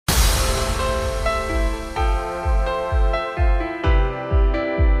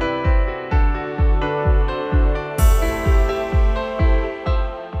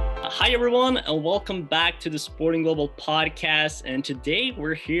everyone, and welcome back to the Sporting Global podcast. And today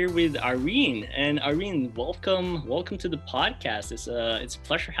we're here with Irene. And Irene, welcome to the podcast. It's a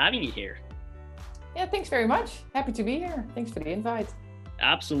pleasure having you here. Yeah, thanks very much. Happy to be here. Thanks for the invite.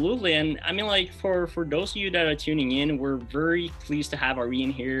 Absolutely. And I mean, like for those of you that are tuning in, we're very pleased to have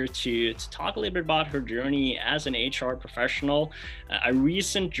Irene here to talk a little bit about her journey as an HR professional, a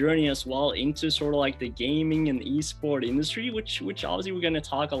recent journey as well into sort of like the gaming and esport industry, which obviously we're going to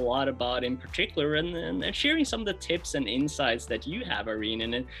talk a lot about in particular, and sharing some of the tips and insights that you have, Irene.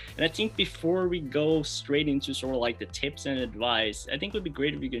 And I think before we go straight into sort of like the tips and advice, I think it would be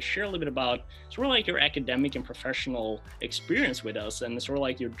great if you could share a little bit about sort of like your academic and professional experience with us and sort of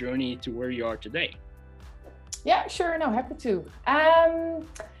like your journey to where you are today. Yeah, sure. No, happy to.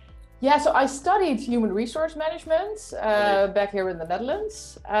 So I studied human resource management back here in the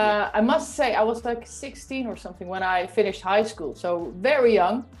Netherlands. I must say I was like 16 or something when I finished high school, so very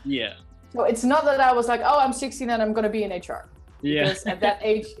young. Yeah. So it's not that I was like, oh, I'm 16 and I'm going to be in HR. Yeah. Because at that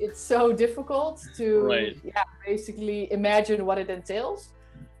age, it's so difficult to basically imagine what it entails.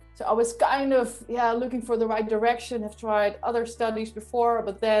 So I was kind of looking for the right direction. I've tried other studies before,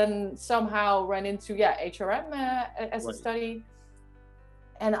 but then somehow ran into HRM as a study.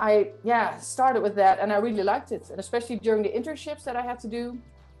 And I started with that, and I really liked it. And especially during the internships that I had to do.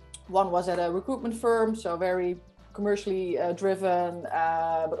 One was at a recruitment firm, so very commercially driven,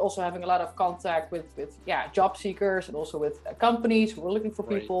 but also having a lot of contact with job seekers and also with companies who were looking for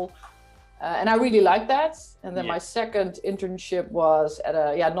people. And I really liked that. And then my second internship was at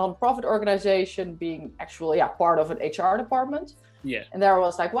a non-profit organization, being actually part of an HR department. Yeah. And there I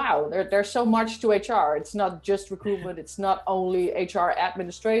was like, wow, there's so much to HR. It's not just recruitment. It's not only HR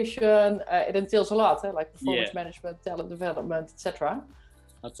administration. It entails a lot, like performance management, talent development, etc.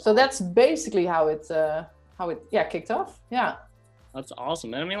 That's basically how it kicked off. Yeah. That's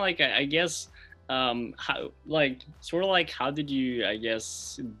awesome. And I mean, like, I guess, how did you, I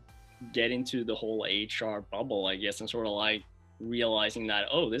guess, get into the whole HR bubble, I guess, and sort of like realizing that,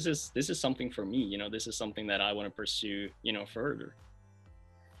 oh, this is something for me, this is something that I want to pursue, further.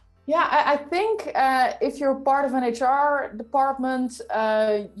 Yeah, I think if you're part of an HR department,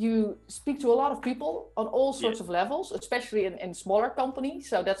 you speak to a lot of people on all sorts of levels, especially in smaller companies.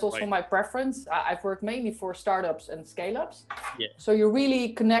 So that's also my preference. I've worked mainly for startups and scale-ups. Yeah. So you're really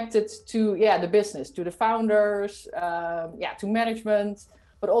connected to the business, to the founders, to management,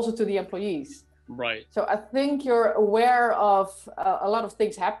 but also to the employees. Right. So I think you're aware of a lot of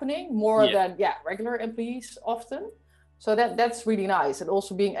things happening more than regular employees often. So that's really nice. And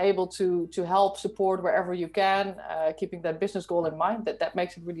also being able to help support wherever you can, keeping that business goal in mind, that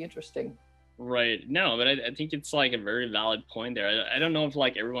makes it really interesting. Right. No, but I think it's like a very valid point there. I don't know if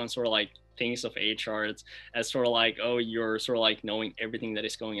like everyone sort of like thinks of HR as sort of like, oh, you're sort of like knowing everything that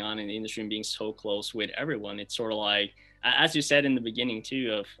is going on in the industry and being so close with everyone. It's sort of like, as you said in the beginning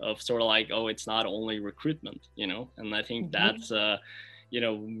too, of sort of like, oh, it's not only recruitment, and I think that's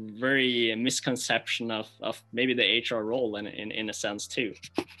very misconception of maybe the HR role in a sense too.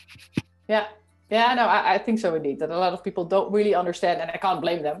 No, I think so indeed, that a lot of people don't really understand, and I can't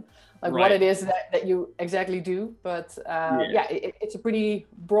blame them, like what it is that you exactly do. But it's a pretty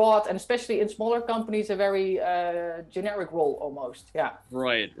broad, and especially in smaller companies, a very generic role almost. Yeah.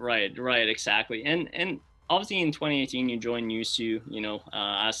 Right, exactly. And obviously in 2018 you joined Newzoo,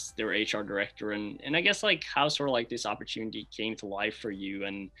 as their HR director, and I guess like how sort of like this opportunity came to life for you,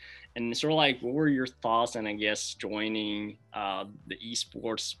 and sort of like what were your thoughts, and I guess joining the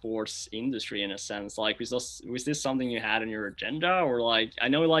esports sports industry in a sense, like was this something you had on your agenda, or like I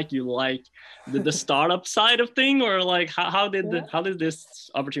know like you like the startup side of thing, or like how did this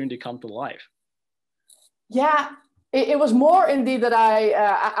opportunity come to life? Yeah. It was more indeed that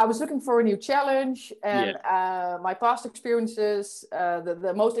I was looking for a new challenge, and my past experiences,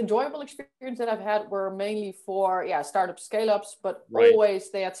 the most enjoyable experience that I've had were mainly for startup scale-ups, but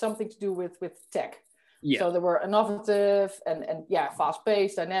always they had something to do with tech. Yeah. So they were innovative and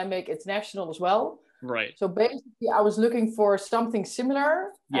fast-paced, dynamic, international as well. Right. So basically, I was looking for something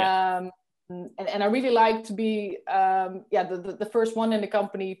similar. Yeah. And I really like to be the first one in the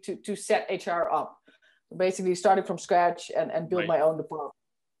company to set HR up. Basically started from scratch and build my own department.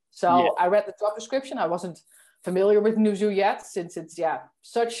 So I read the job description. I wasn't familiar with Newzoo yet, since it's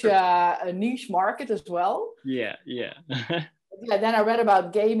such a niche market as well. Yeah. Then I read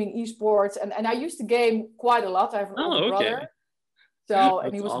about gaming, esports, and I used to game quite a lot. I have an older brother. So,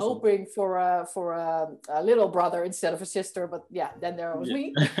 and he was hoping for a little brother instead of a sister, but then there was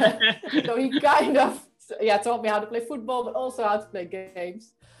me. So he kind of taught me how to play football, but also how to play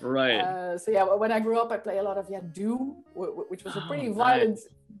games. Right. So when I grew up, I played a lot of Doom, which was a pretty violent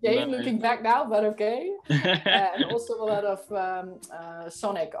game Nice. looking back now, but okay. And also a lot of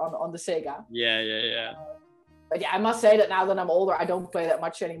Sonic on the Sega. Yeah. But yeah, I must say that now that I'm older, I don't play that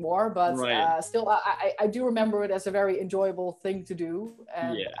much anymore. But Right. still, I do remember it as a very enjoyable thing to do.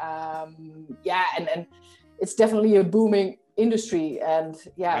 And and it's definitely a booming industry, and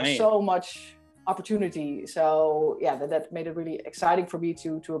Right. so much opportunity. So yeah, that made it really exciting for me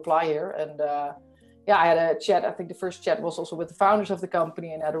to apply here. And I had a chat. I think the first chat was also with the founders of the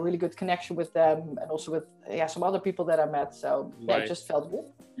company, and I had a really good connection with them, and also with some other people that I met. So it just felt good.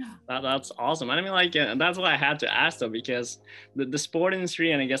 That's awesome. I mean, like, that's what I had to ask though, because the sport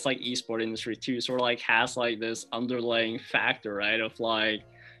industry, and I guess like esport industry too, sort of like has like this underlying factor, right? Of like,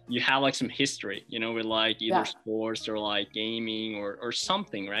 you have like some history, you know, with like either sports or like gaming or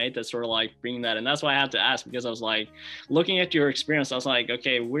something, right? That's sort of like bringing that. And that's why I had to ask, because I was like, looking at your experience, I was like,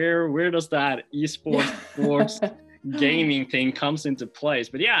 okay, where does that esports sports gaming thing comes into place?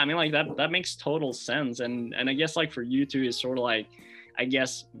 But yeah, I mean, like that makes total sense. And I guess like for you too, is sort of like, I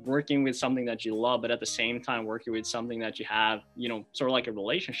guess, working with something that you love, but at the same time working with something that you have, you know, sort of like a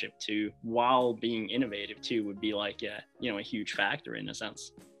relationship to, while being innovative too, would be like a huge factor in a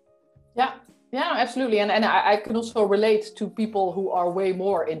sense. Yeah, absolutely. And I can also relate to people who are way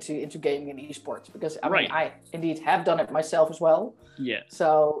more into gaming and esports, because I mean, I indeed have done it myself as well. Yeah.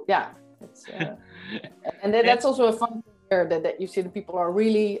 So yeah, it's, and that's also a fun thing here, that you see the people are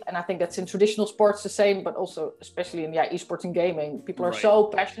really, and I think that's in traditional sports the same, but also especially in esports and gaming, people are so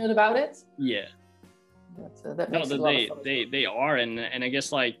passionate about it. Yeah. That makes it a lot of fun. They are, and I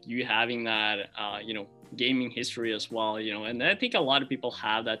guess like you having that gaming history as well, you know, and I think a lot of people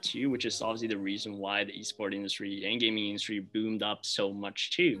have that too, which is obviously the reason why the esport industry and gaming industry boomed up so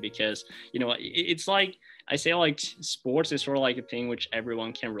much too, because, you know, it's like, I say like sports is sort of like a thing which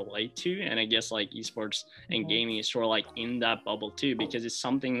everyone can relate to, and I guess like esports and gaming is sort of like in that bubble too, because it's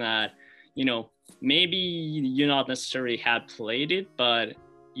something that, you know, maybe you not necessarily have played it, but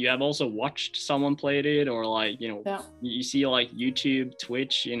you have also watched someone played it, or like, you know, you see like YouTube,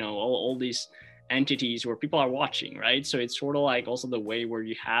 Twitch, you know, all these entities where people are watching, right? So it's sort of like also the way where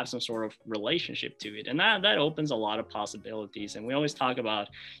you have some sort of relationship to it, and that opens a lot of possibilities. And we always talk about,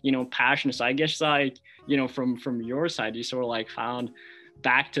 you know, passion. So I guess like, you know, from your side, you sort of like found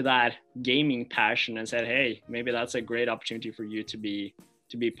back to that gaming passion and said, hey, maybe that's a great opportunity for you to be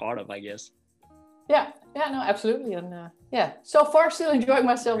part of, I guess. Yeah, no, absolutely. And so far still enjoying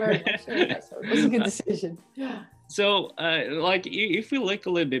myself very much. So it was a good decision. So like if we look a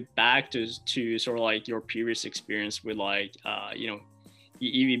little bit back to sort of like your previous experience with like you know,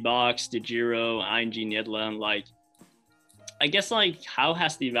 EVBox, DEGIRO, ING Nederland, like I guess like how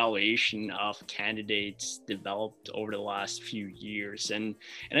has the evaluation of candidates developed over the last few years? And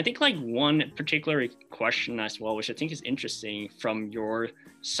I think like one particular question as well, which I think is interesting from your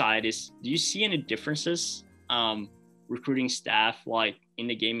side, is do you see any differences recruiting staff like in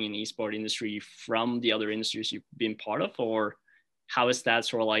the gaming and esport industry from the other industries you've been part of, or how has that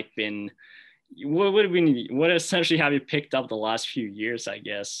sort of like been, what essentially have you picked up the last few years, I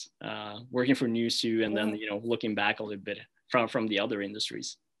guess, working for Newzoo, and then, you know, looking back a little bit from the other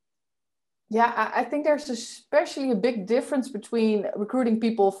industries? Yeah, I think there's especially a big difference between recruiting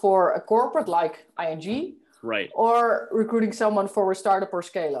people for a corporate like ING, right, or recruiting someone for a startup or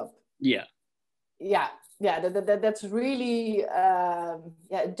scale up. Yeah, that's really a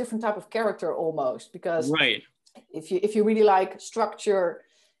different type of character almost, because if you really like structure,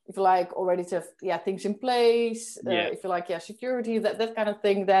 if you like already to have things in place, if you like security, that kind of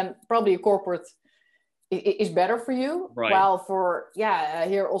thing, then probably a corporate is better for you. While for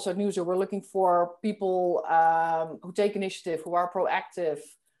here also at Newzoo, we're looking for people who take initiative, who are proactive,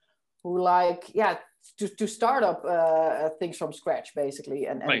 who like to start up things from scratch basically,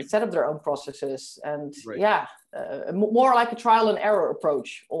 and set up their own processes, and more like a trial and error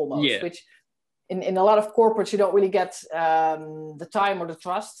approach almost, which in a lot of corporates you don't really get the time or the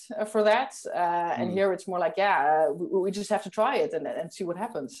trust for that, and here it's more like we just have to try it and see what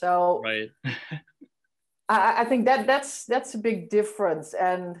happens. So I think that's a big difference.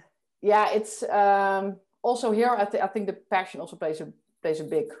 And it's also here I think the passion also plays a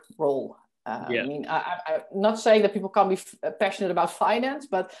big role. I mean, I'm not saying that people can't be passionate about finance,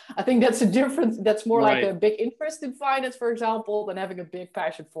 but I think that's a difference. That's more like a big interest in finance, for example, than having a big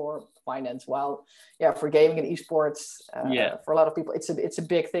passion for finance. While, for gaming and esports, for a lot of people, it's a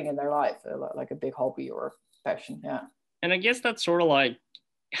big thing in their life, like a big hobby or passion. Yeah. And I guess that's sort of like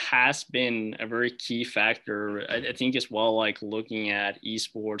has been a very key factor, I think, as well, like looking at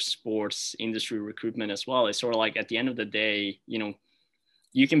esports, sports industry recruitment as well. It's sort of like at the end of the day, you know,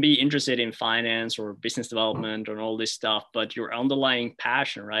 you can be interested in finance or business development and all this stuff, but your underlying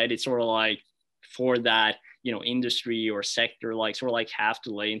passion, right? It's sort of like for that, you know, industry or sector, like sort of like have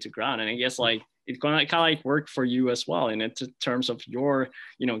to lay into ground. And I guess like it kind of like work for you as well in terms of your,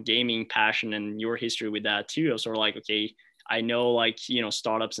 you know, gaming passion and your history with that too. Sort of like, okay, I know like, you know,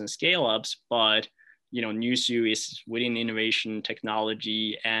 startups and scale ups, but you know, Newzoo is within innovation,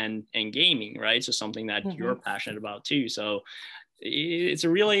 technology, and gaming, right? So something that you're passionate about too. So it's a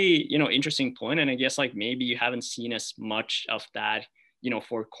really, you know, interesting point. And I guess like maybe you haven't seen as much of that, you know,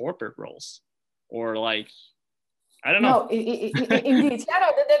 for corporate roles, or like, I don't know. No, indeed. Yeah,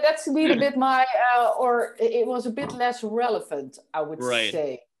 no, that's indeed a bit my, or it was a bit less relevant, I would Right.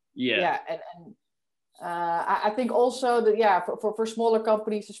 say. Yeah. Yeah, and I think also that, yeah, for smaller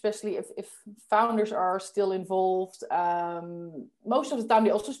companies, especially if founders are still involved, most of the time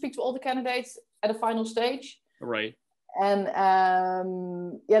they also speak to all the candidates at a final stage. Right. And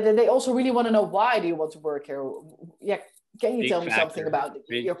yeah, they also really want to know, why do you want to work here? Yeah, can you tell me something about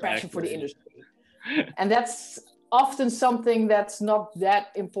your passion for the industry? And that's often something that's not that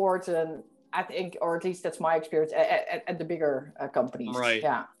important, I think, or at least that's my experience at the bigger companies. Right.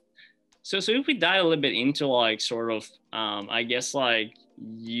 Yeah. So if we dive a little bit into like sort of, I guess like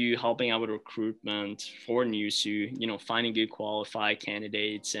you helping out with recruitment for Newzoo, you know, finding good qualified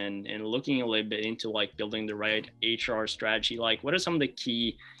candidates and looking a little bit into like building the right HR strategy, like what are some of the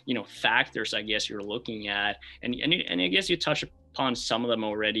key, you know, factors I guess you're looking at? And I guess you touched upon some of them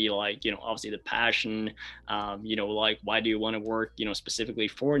already, like, you know, obviously the passion, you know, like why do you want to work, you know, specifically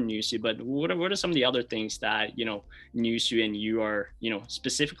for Newzoo, but what are some of the other things that, you know, Newzoo and you are, you know,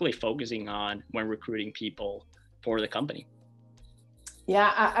 specifically focusing on when recruiting people for the company?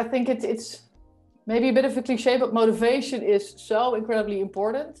 Yeah, I think it's maybe a bit of a cliche, but motivation is so incredibly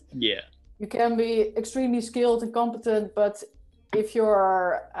important. Yeah. You can be extremely skilled and competent, but if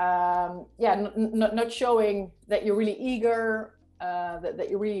you're not showing that you're really eager, that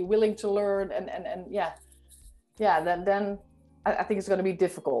you're really willing to learn, and then I think it's going to be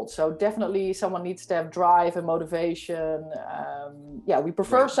difficult. So definitely someone needs to have drive and motivation. We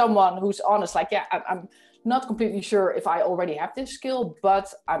prefer someone who's honest, like, yeah, I'm not completely sure if I already have this skill,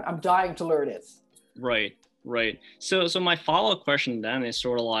 but I'm dying to learn it. Right. So my follow-up question then is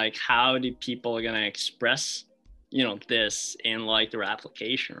sort of like, how do people are going to express, you know, this in like their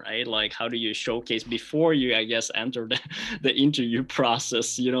application, right? Like, how do you showcase before you, I guess, enter the interview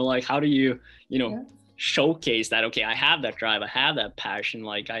process, you know, like how do you, you know, showcase that, okay, I have that drive, I have that passion,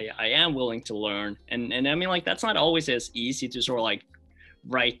 like I am willing to learn. And I mean, like, that's not always as easy to sort of like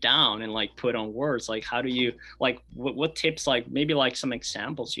write down and like put on words. Like, how do you, like, what tips, like maybe like some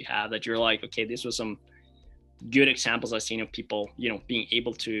examples you have that you're like, okay, this was some good examples I've seen of people, you know, being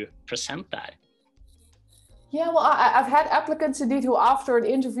able to present that. Yeah, well, I've had applicants indeed who after an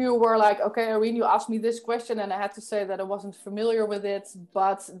interview were like, okay, Irene, you asked me this question and I had to say that I wasn't familiar with it,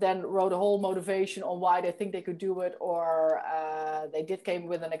 but then wrote a whole motivation on why they think they could do it, or they came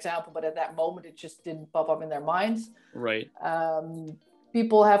with an example, but at that moment it just didn't pop up in their minds. Right.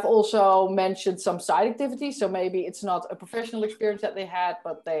 People have also mentioned some side activities. So maybe it's not a professional experience that they had,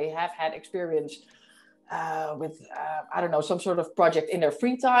 but they have had experience with, I don't know, some sort of project in their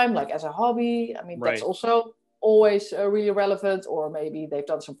free time, like as a hobby. I mean, that's also always really relevant. Or maybe they've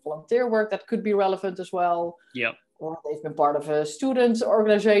done some volunteer work that could be relevant as well. Yep. Or they've been part of a student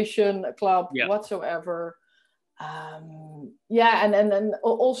organization, a club, whatsoever. And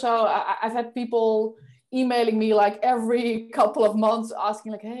also I've had people emailing me like every couple of months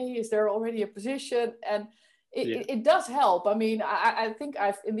asking like, hey, is there already a position? And it does help. I mean, I think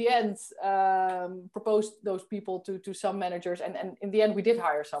I've in the end proposed those people to some managers, and in the end we did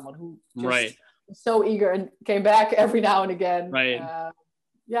hire someone who just was so eager and came back every now and again.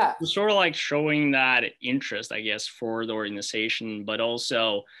 It's sort of like showing that interest, I guess, for the organization, but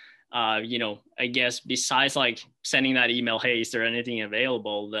also you know, I guess besides like sending that email, hey, is there anything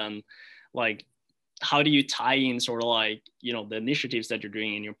available, then like how do you tie in sort of like, you know, the initiatives that you're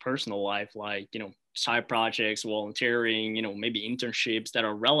doing in your personal life, like, you know, side projects, volunteering, you know, maybe internships that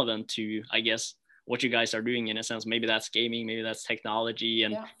are relevant to, I guess, what you guys are doing in a sense. Maybe that's gaming, maybe that's technology,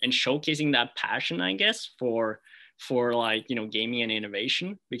 and showcasing that passion, I guess, for like, you know, gaming and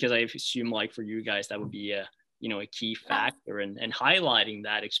innovation, because I assume like for you guys that would be a, you know, a key factor, and highlighting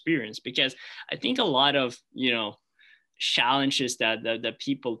that experience, because I think a lot of, you know, challenges that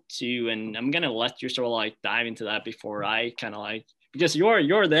people do, and I'm gonna let you sort of like dive into that before I kind of like because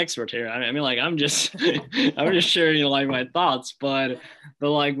you're the expert here. I mean, like I'm just I'm just sharing like my thoughts, but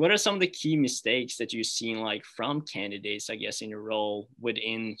like, what are some of the key mistakes that you've seen like from candidates, I guess, in your role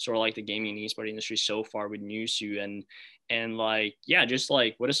within sort of like the gaming and esports industry so far with Newzoo, and like, yeah, just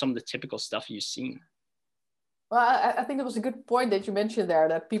like what are some of the typical stuff you've seen? Well, I think it was a good point that you mentioned there,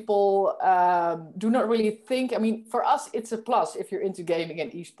 that people do not really think. I mean, for us, it's a plus if you're into gaming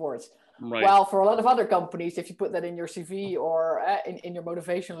and esports. Right. Well, for a lot of other companies, if you put that in your CV or in your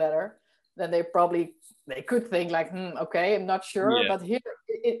motivation letter, then they could think like, okay, I'm not sure. But here,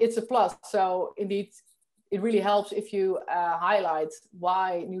 it's a plus. So indeed, it really helps if you highlight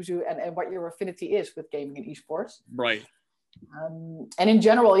why Newzoo and what your affinity is with gaming and esports. Right. And in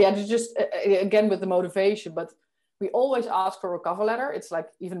general, just again with the motivation, but we always ask for a cover letter. It's like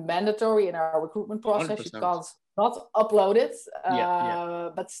even mandatory in our recruitment process. 100%. You can't not upload it,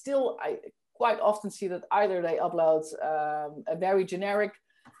 but still I quite often see that either they upload a very generic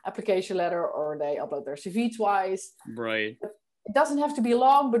application letter or they upload their CV twice. Right. It doesn't have to be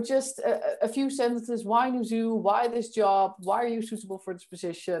long, but just a few sentences. Why Newzoo? Why this job? Why are you suitable for this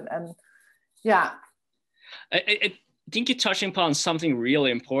position? And yeah. I think you're touching upon something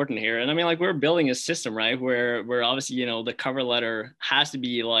really important here. And I mean, like, we're building a system, right? Where obviously, you know, the cover letter has to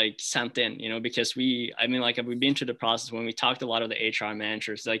be like sent in, you know, because we've been through the process when we talked to a lot of the HR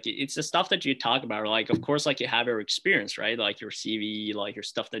managers, like it's the stuff that you talk about, like, of course, like you have your experience, right? Like your CV, like your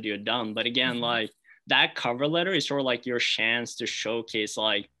stuff that you've done. But again, like that cover letter is sort of like your chance to showcase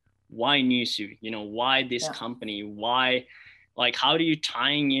like why Newzoo, you know, why this company, why, like, how do you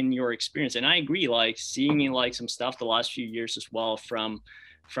tying in your experience? And I agree, like seeing like some stuff the last few years as well from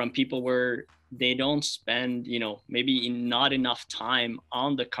people where they don't spend, you know, maybe not enough time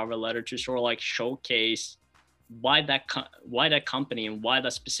on the cover letter to sort of like showcase why that company and why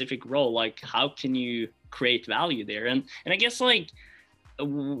that specific role, like how can you create value there? And I guess like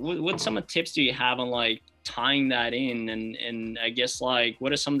what some of the tips do you have on like tying that in, and I guess like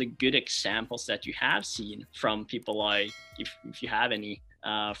what are some of the good examples that you have seen from people, like if you have any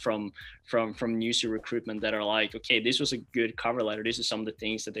from Newzoo recruitment that are like, okay, this was a good cover letter, this is some of the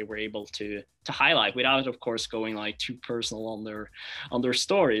things that they were able to highlight without of course going like too personal on their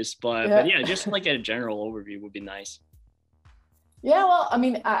stories, but yeah, just like a general overview would be nice. Yeah, well, I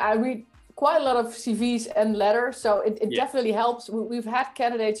mean, I read quite a lot of CVs and letters, so it definitely helps. We've had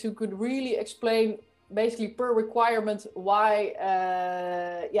candidates who could really explain basically per requirement why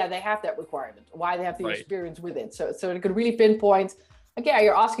they have that requirement, why they have the experience with it. So they could really pinpoint, okay,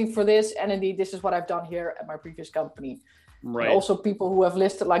 you're asking for this, and indeed this is what I've done here at my previous company. Right. And also people who have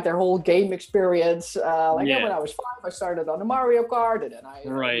listed like their whole game experience, when I was 5 I started on the Mario Kart, and then I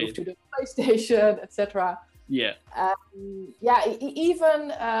moved to the PlayStation, etc. Even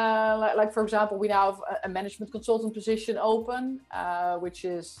like for example, we now have a management consultant position open, which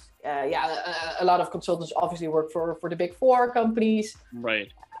is a lot of consultants obviously work for the big 4 companies,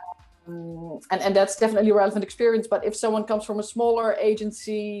 right? And that's definitely relevant experience. But if someone comes from a smaller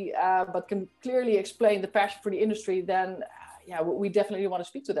agency but can clearly explain the passion for the industry, then we definitely want to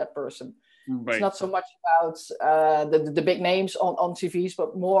speak to that person. Right. It's not so much about the big names on CVs,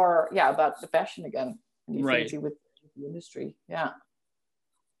 but more about the passion again. The affinity with the industry.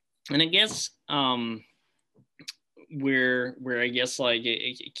 And I guess where I guess like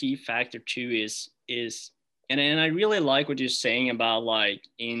a key factor too is and I really like what you're saying about like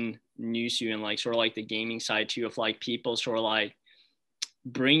in Newzoo and like sort of like the gaming side too, of like people sort of like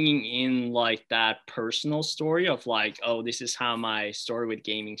bringing in like that personal story of like, oh, this is how my story with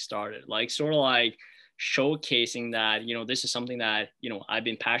gaming started, like sort of like showcasing that, you know, this is something that, you know, I've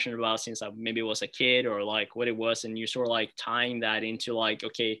been passionate about since I maybe was a kid, or like what it was, and you sort of like tying that into like,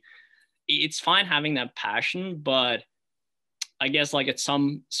 okay, it's fine having that passion, but I guess like at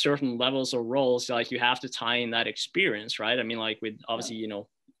some certain levels or roles, like you have to tie in that experience, right? I mean, like with obviously, you know,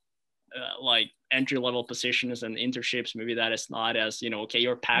 like entry level positions and internships, maybe that is not as, you know, okay,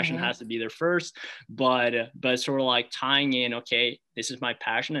 your passion has to be there first, but sort of like tying in, okay, this is my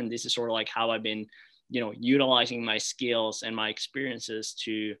passion and this is sort of like how I've been, you know, utilizing my skills and my experiences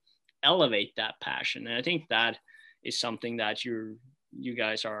to elevate that passion. And I think that is something that you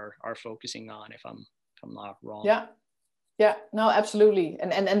guys are focusing on, if I'm not wrong. Yeah, no, absolutely.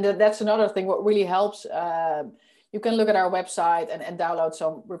 And that's another thing. What really helps, you can look at our website and download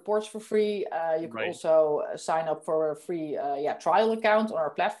some reports for free. You can also sign up for a free trial account on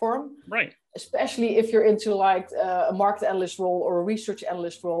our platform. Right. Especially if you're into like a market analyst role or a research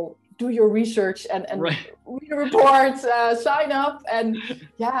analyst role, do your research and read a report, sign up, and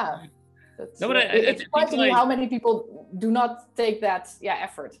it's surprising how many people do not take that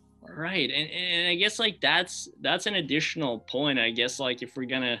effort. Right. And I guess like that's an additional point. I guess like if we're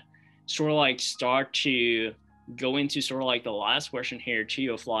gonna sort of like start to go into sort of like the last question here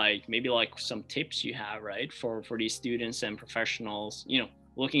too, of like maybe like some tips you have, right, for these students and professionals, you know,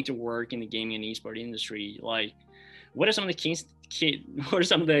 looking to work in the gaming and esports industry. Like, what are some of the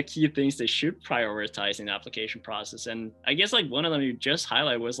key things they should prioritize in the application process? And I guess like one of them you just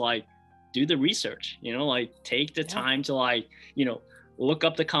highlighted was like, do the research, you know, like take the time to like, you know, look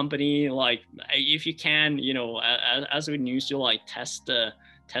up the company, like if you can, you know, as we used to, like test the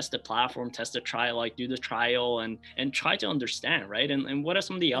platform, test the trial, like do the trial and try to understand, right? And what are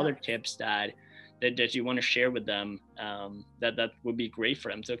some of the other tips that you want to share with them, that would be great for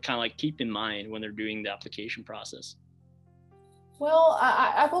them to kind of like keep in mind when they're doing the application process? Well,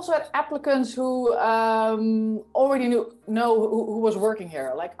 I've also had applicants who already know who was working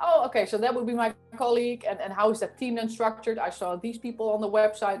here. Like, oh, okay, so that would be my colleague, and how is that team then structured? I saw these people on the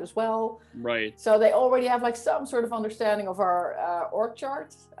website as well. Right. So they already have like some sort of understanding of our org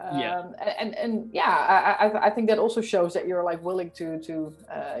chart. And I think that also shows that you're like willing to do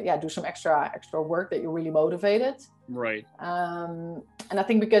some extra work, that you're really motivated. Right. And I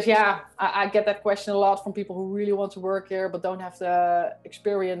think because, I get that question a lot from people who really want to work here, but don't have the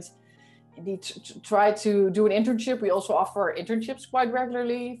experience. You need to try to do an internship. We also offer internships quite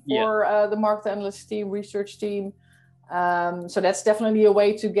regularly for the market analyst team, research team. So that's definitely a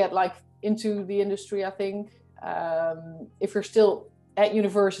way to get like into the industry, I think. If you're still at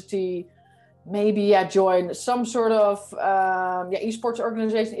university, maybe join some sort of esports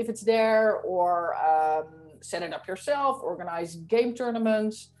organization if it's there, or set it up yourself, organize game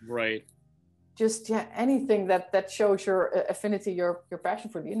tournaments. Right. Just anything that shows your affinity, your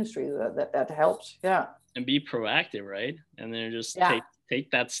passion for the industry, that helps. Yeah. And be proactive, right? And then just take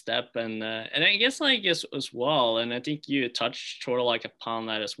that step, and I guess like as well, and I think you touched sort of like upon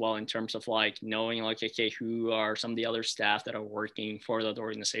that as well, in terms of like knowing like, okay, who are some of the other staff that are working for that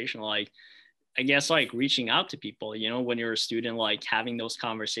organization. Like, I guess like reaching out to people, you know, when you're a student, like having those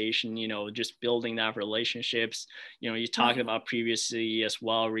conversations, you know, just building that relationships. You know, you talked about previously as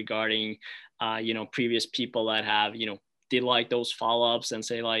well regarding, you know, previous people that have, you know, did like those follow-ups and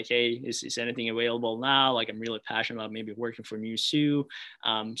say like, hey, is anything available now? Like, I'm really passionate about maybe working for Newzoo.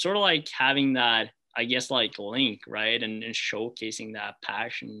 Sort of like having that, I guess, like link, right? And showcasing that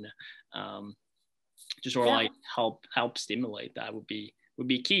passion to sort of like help stimulate that would be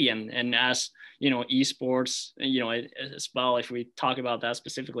key. And as you know, esports, you know, as well, if we talk about that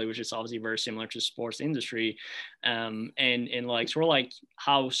specifically, which is obviously very similar to sports industry, and like sort of like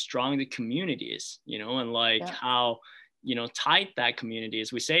how strong the community is, you know, and like how, you know, tight that community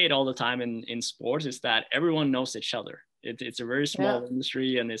is. We say it all the time in sports, is that everyone knows each other. It's a very small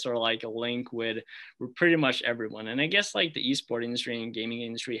industry, and it's sort of like a link with pretty much everyone. And I guess like the esport industry and gaming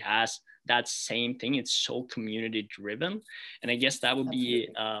industry has that same thing. It's so community driven. And I guess that would be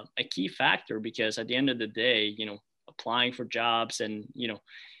a key factor, because at the end of the day, you know, applying for jobs, and, you know,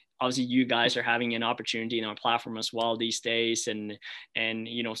 obviously you guys are having an opportunity in our platform as well these days. And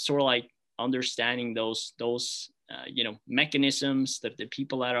you know, sort of like understanding those you know, mechanisms, that the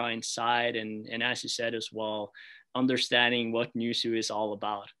people that are inside, and as you said as well, understanding what Newzoo is all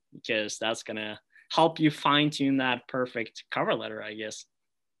about, because that's gonna help you fine tune that perfect cover letter, I guess.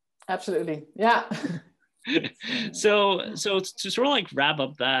 Absolutely, yeah. So to sort of like wrap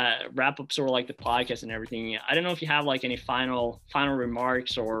up sort of like the podcast and everything, I don't know if you have like any final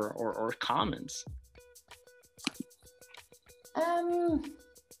remarks or comments.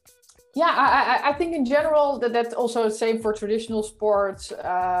 I think in general that's also the same for traditional sports.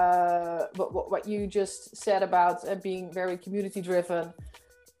 What you just said about being very community driven,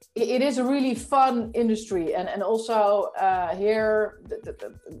 it is a really fun industry, and also here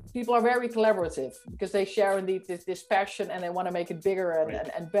the people are very collaborative, because they share indeed this passion, and they want to make it bigger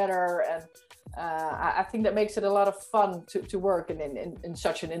and better. And I think that makes it a lot of fun to work in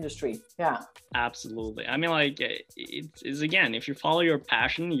such an industry. Yeah, absolutely. I mean, like it's again, if you follow your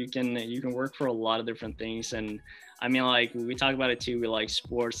passion, you can work for a lot of different things. And I mean, like we talk about it too, with like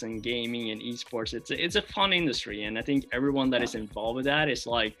sports and gaming and esports. It's a fun industry, and I think everyone that is involved with that is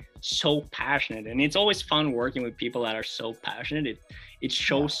like so passionate, and it's always fun working with people that are so passionate. It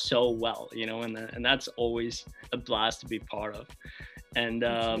shows so well, you know, and that's always a blast to be part of. And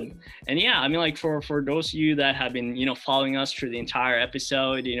yeah, I mean, like for those of you that have been, you know, following us through the entire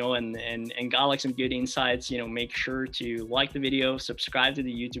episode, you know, and got like some good insights, you know, make sure to like the video, subscribe to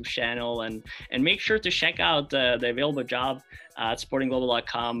the YouTube channel, and make sure to check out the available job at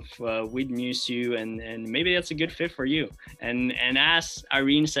sportingglobal.com with Musu, and maybe that's a good fit for you. And as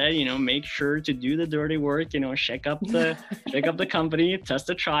Irene said, you know, make sure to do the dirty work, you know, check up the company, test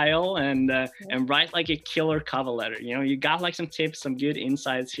the trial, and write like a killer cover letter. You know, you got like some tips, some good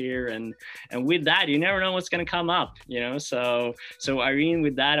insights here, and with that, you never know what's going to come up, you know. So Irene,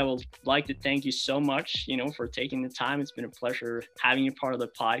 with that, I would like to thank you so much, you know, for taking the time. It's been a pleasure having you part of the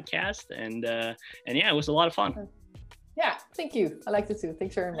podcast, and yeah, it was a lot of fun. Yeah, thank you. I liked it too.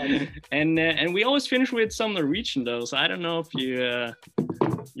 Thanks very much. And we always finish with some Norwegian though, so I don't know if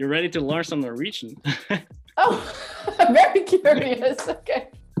you're ready to learn some Norwegian. Oh, I'm very curious. Okay.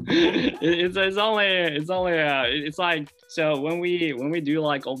 It's like, so when we do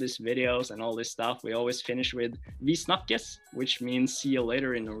like all these videos and all this stuff, we always finish with "Vi snakkes," which means "see you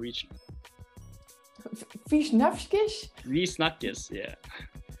later" in Norwegian. Vi snakkes? Vi snakkes, yeah.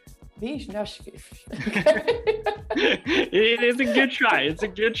 It's a good try. It's a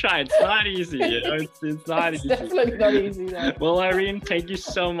good try. It's not easy. You know? It's not easy. Definitely not easy. No. Well, Irene, thank you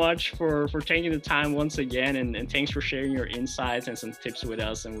so much for taking the time once again, and thanks for sharing your insights and some tips with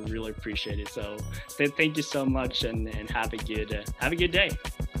us, and we really appreciate it. So thank you so much, and have a good day.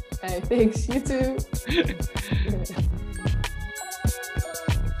 Hey, thanks. You too.